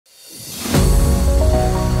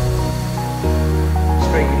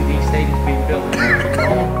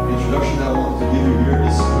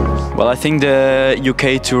Well, I think the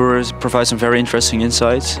UK tours provide some very interesting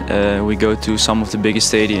insights. We go to some of the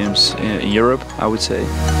biggest stadiums in Europe, I would say.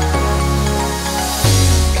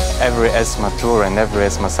 Every ESSMA tour and every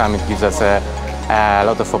ESSMA summit gives us a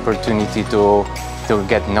lot of opportunity to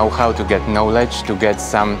get know-how, to get knowledge, to get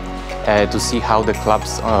some, to see how the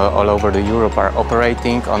clubs all over Europe are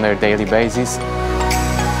operating on a daily basis.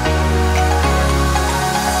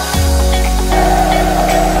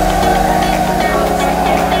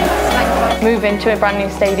 Moving to a brand new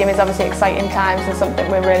stadium is obviously exciting times and something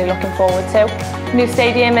we're really looking forward to. New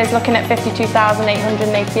stadium is looking at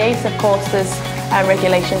 52,888. Of course, there's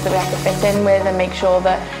regulations that we have to fit in with and make sure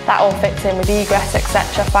that that all fits in with egress,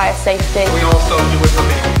 etc., fire safety.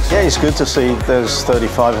 Yeah, it's good to see there's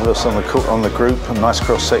 35 of us on the group, a nice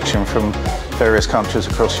cross-section from various countries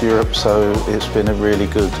across Europe, so it's been a really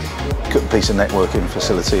good piece of networking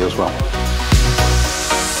facility as well.